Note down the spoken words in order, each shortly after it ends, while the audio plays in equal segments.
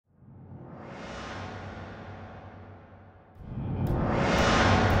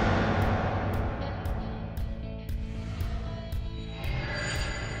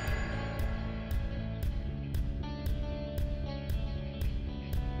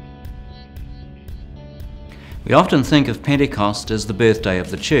We often think of Pentecost as the birthday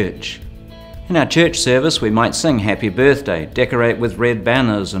of the church. In our church service we might sing Happy Birthday, decorate with red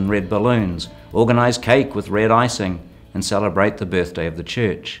banners and red balloons, organise cake with red icing, and celebrate the birthday of the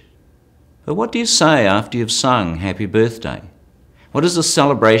church. But what do you say after you've sung Happy Birthday? What does the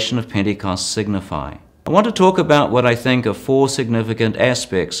celebration of Pentecost signify? I want to talk about what I think are 4 significant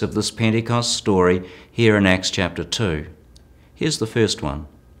aspects of this Pentecost story here in Acts chapter 2. Here's the first one.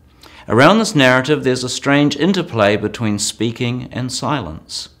 Around this narrative there's a strange interplay between speaking and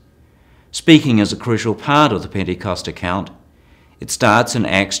silence. Speaking is a crucial part of the Pentecost account. It starts in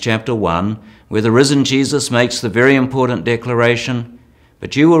Acts chapter 1, where the risen Jesus makes the very important declaration,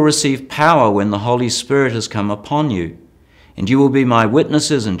 "But you will receive power when the Holy Spirit has come upon you, and you will be my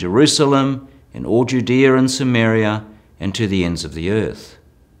witnesses in Jerusalem, in all Judea and Samaria, and to the ends of the earth."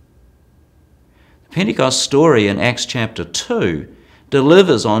 The Pentecost story in Acts chapter 2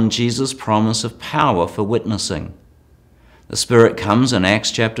 delivers on Jesus' promise of power for witnessing. The Spirit comes in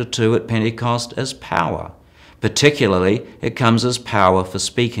Acts chapter 2 at Pentecost as power. Particularly, it comes as power for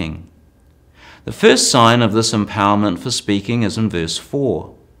speaking. The first sign of this empowerment for speaking is in verse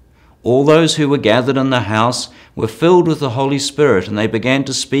 4. All those who were gathered in the house were filled with the Holy Spirit, and they began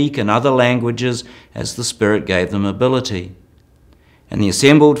to speak in other languages as the Spirit gave them ability. And the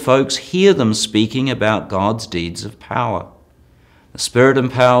assembled folks hear them speaking about God's deeds of power. The Spirit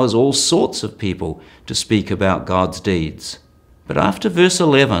empowers all sorts of people to speak about God's deeds. But after verse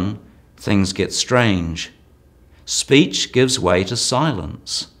 11, things get strange. Speech gives way to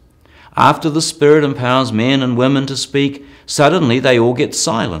silence. After the Spirit empowers men and women to speak, suddenly they all get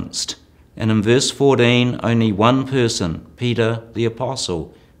silenced. And in verse 14, only one person, Peter the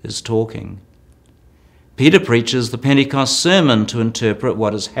Apostle, is talking. Peter preaches the Pentecost sermon to interpret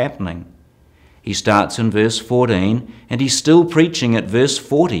what is happening. He starts in verse 14, and he's still preaching at verse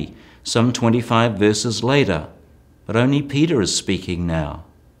 40, some 25 verses later. But only Peter is speaking now.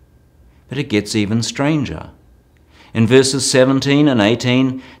 But it gets even stranger. In verses 17 and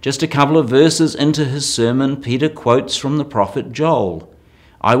 18, just a couple of verses into his sermon, Peter quotes from the prophet Joel.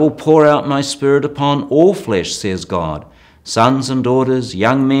 "I will pour out my Spirit upon all flesh, says God, sons and daughters,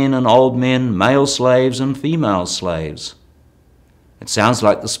 young men and old men, male slaves and female slaves." It sounds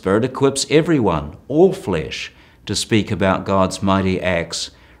like the Spirit equips everyone, all flesh, to speak about God's mighty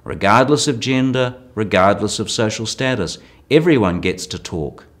acts, regardless of gender, regardless of social status. Everyone gets to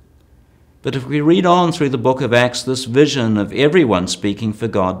talk. But if we read on through the book of Acts, this vision of everyone speaking for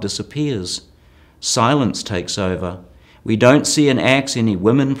God disappears. Silence takes over. We don't see in Acts any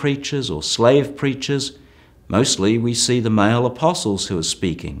women preachers or slave preachers. Mostly we see the male apostles who are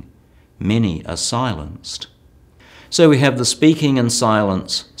speaking. Many are silenced. So we have the speaking and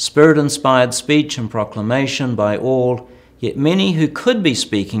silence, Spirit-inspired speech and proclamation by all, yet many who could be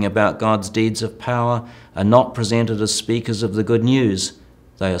speaking about God's deeds of power are not presented as speakers of the good news.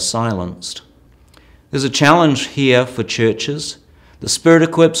 They are silenced. There's a challenge here for churches. The Spirit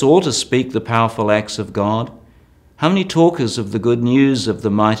equips all to speak the powerful acts of God. How many talkers of the good news of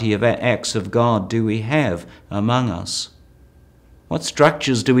the mighty acts of God do we have among us? What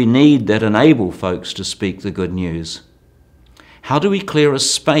structures do we need that enable folks to speak the good news? How do we clear a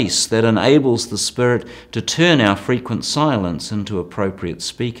space that enables the Spirit to turn our frequent silence into appropriate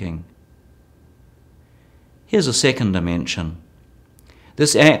speaking? Here's a second dimension.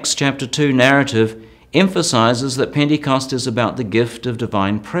 This Acts chapter 2 narrative emphasizes that Pentecost is about the gift of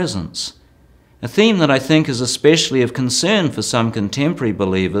divine presence, a theme that I think is especially of concern for some contemporary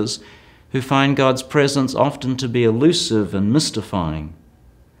believers who find God's presence often to be elusive and mystifying.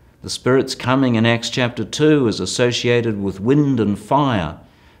 The Spirit's coming in Acts chapter 2 is associated with wind and fire,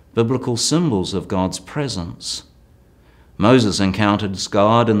 biblical symbols of God's presence. Moses encounters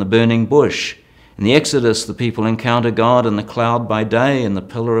God in the burning bush. In the Exodus, the people encounter God in the cloud by day and the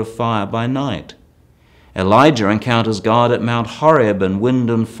pillar of fire by night. Elijah encounters God at Mount Horeb in wind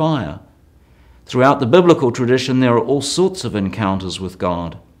and fire. Throughout the biblical tradition, there are all sorts of encounters with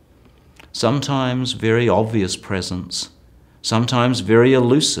God. Sometimes very obvious presence, sometimes very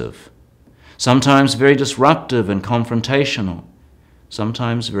elusive, sometimes very disruptive and confrontational,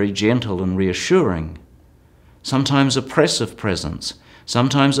 sometimes very gentle and reassuring, sometimes oppressive presence,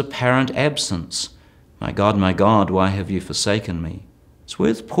 sometimes apparent absence. My God, why have you forsaken me? It's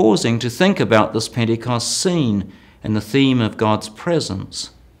worth pausing to think about this Pentecost scene and the theme of God's presence.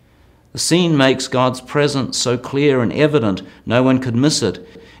 The scene makes God's presence so clear and evident, no one could miss it.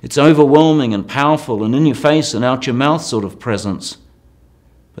 It's overwhelming and powerful and in your face and out your mouth sort of presence.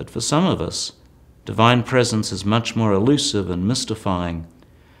 But for some of us, divine presence is much more elusive and mystifying,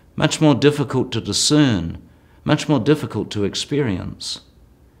 much more difficult to discern, much more difficult to experience.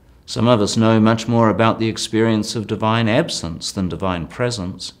 Some of us know much more about the experience of divine absence than divine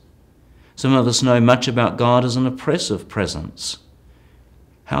presence. Some of us know much about God as an oppressive presence.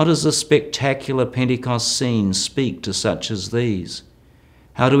 How does the spectacular Pentecost scene speak to such as these?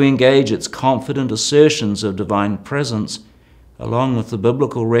 How do we engage its confident assertions of divine presence along with the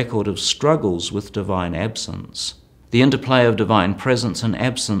biblical record of struggles with divine absence? The interplay of divine presence and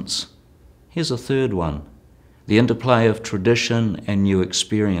absence. Here's a third one. The interplay of tradition and new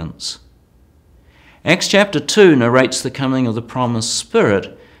experience. Acts chapter 2 narrates the coming of the promised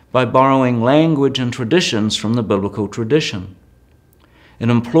Spirit by borrowing language and traditions from the biblical tradition. It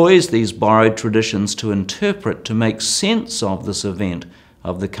employs these borrowed traditions to interpret, to make sense of this event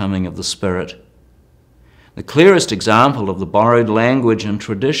of the coming of the Spirit. The clearest example of the borrowed language and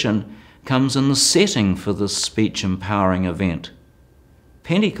tradition comes in the setting for this speech-empowering event.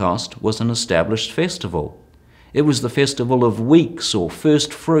 Pentecost was an established festival. It was the festival of weeks or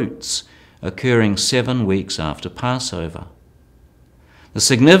first fruits, occurring 7 weeks after Passover. The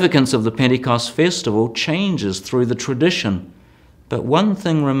significance of the Pentecost festival changes through the tradition, but one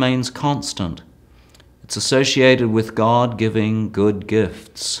thing remains constant. It's associated with God giving good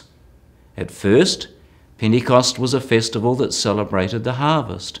gifts. At first, Pentecost was a festival that celebrated the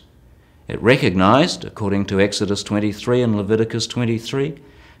harvest. It recognized, according to Exodus 23 and Leviticus 23,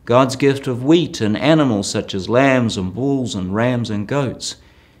 God's gift of wheat and animals such as lambs and bulls and rams and goats.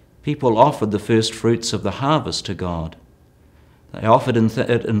 People offered the first fruits of the harvest to God. They offered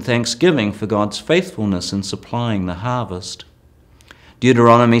it in thanksgiving for God's faithfulness in supplying the harvest.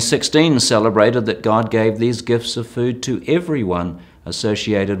 Deuteronomy 16 celebrated that God gave these gifts of food to everyone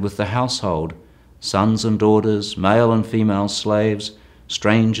associated with the household, sons and daughters, male and female slaves,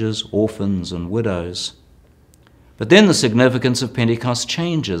 strangers, orphans, and widows. But then the significance of Pentecost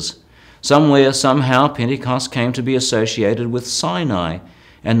changes. Somewhere, somehow, Pentecost came to be associated with Sinai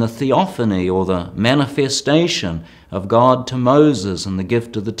and the theophany, or the manifestation of God to Moses and the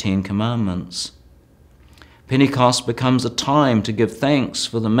gift of the 10 Commandments. Pentecost becomes a time to give thanks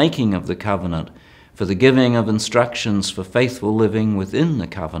for the making of the covenant, for the giving of instructions for faithful living within the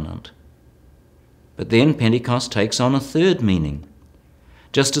covenant. But then Pentecost takes on a third meaning.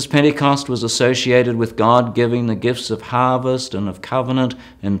 Just as Pentecost was associated with God giving the gifts of harvest and of covenant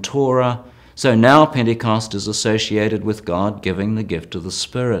and Torah, so now Pentecost is associated with God giving the gift of the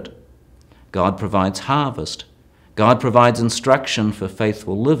Spirit. God provides harvest. God provides instruction for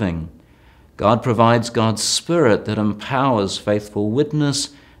faithful living. God provides God's Spirit that empowers faithful witness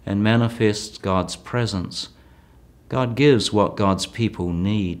and manifests God's presence. God gives what God's people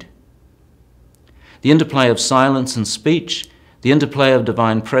need. The interplay of silence and speech, the interplay of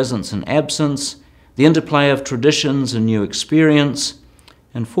divine presence and absence, the interplay of traditions and new experience,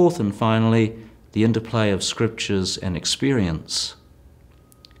 and fourth and finally, the interplay of scriptures and experience.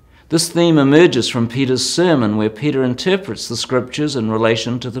 This theme emerges from Peter's sermon, where Peter interprets the scriptures in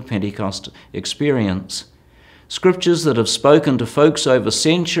relation to the Pentecost experience. Scriptures that have spoken to folks over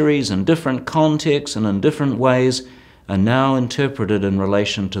centuries in different contexts and in different ways are now interpreted in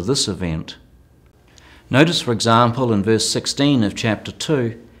relation to this event. Notice, for example, in verse 16 of chapter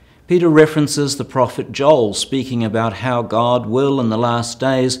 2, Peter references the prophet Joel speaking about how God will in the last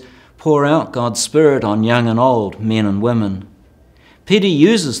days pour out God's Spirit on young and old, men and women. Peter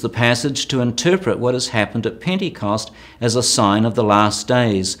uses the passage to interpret what has happened at Pentecost as a sign of the last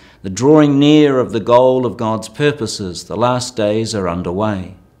days, the drawing near of the goal of God's purposes. The last days are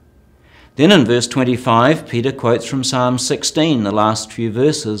underway. Then in verse 25, Peter quotes from Psalm 16, the last few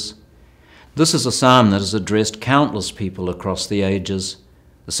verses. This is a psalm that has addressed countless people across the ages.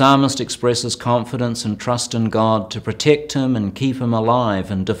 The psalmist expresses confidence and trust in God to protect him and keep him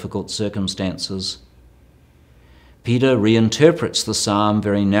alive in difficult circumstances. Peter reinterprets the psalm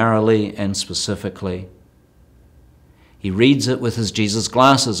very narrowly and specifically. He reads it with his Jesus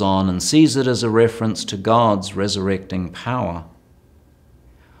glasses on and sees it as a reference to God's resurrecting power.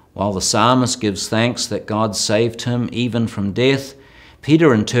 While the psalmist gives thanks that God saved him even from death,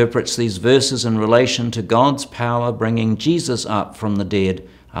 Peter interprets these verses in relation to God's power bringing Jesus up from the dead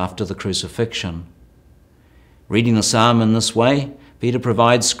after the crucifixion. Reading the psalm in this way, Peter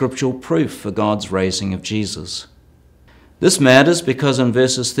provides scriptural proof for God's raising of Jesus. This matters because in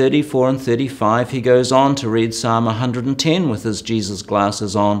verses 34 and 35 he goes on to read Psalm 110 with his Jesus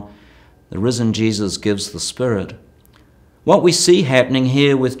glasses on. The risen Jesus gives the Spirit. What we see happening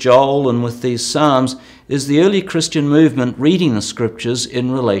here with Joel and with these psalms is the early Christian movement reading the scriptures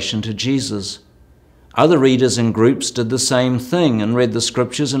in relation to Jesus. Other readers and groups did the same thing and read the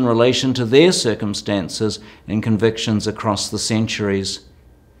scriptures in relation to their circumstances and convictions across the centuries.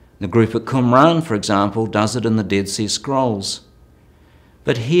 The group at Qumran, for example, does it in the Dead Sea Scrolls.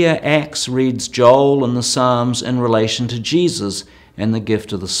 But here Acts reads Joel and the Psalms in relation to Jesus and the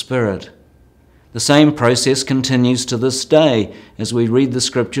gift of the Spirit. The same process continues to this day as we read the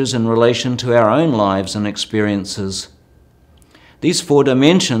Scriptures in relation to our own lives and experiences. These four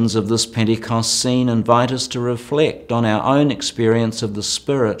dimensions of this Pentecost scene invite us to reflect on our own experience of the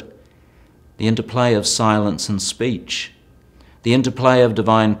Spirit, the interplay of silence and speech, the interplay of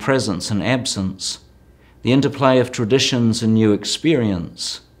divine presence and absence, the interplay of traditions and new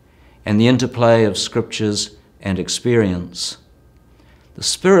experience, and the interplay of Scriptures and experience. The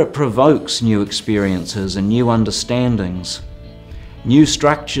Spirit provokes new experiences and new understandings. New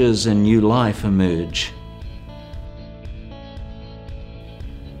structures and new life emerge.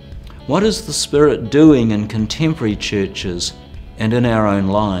 What is the Spirit doing in contemporary churches and in our own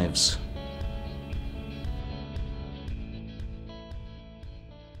lives?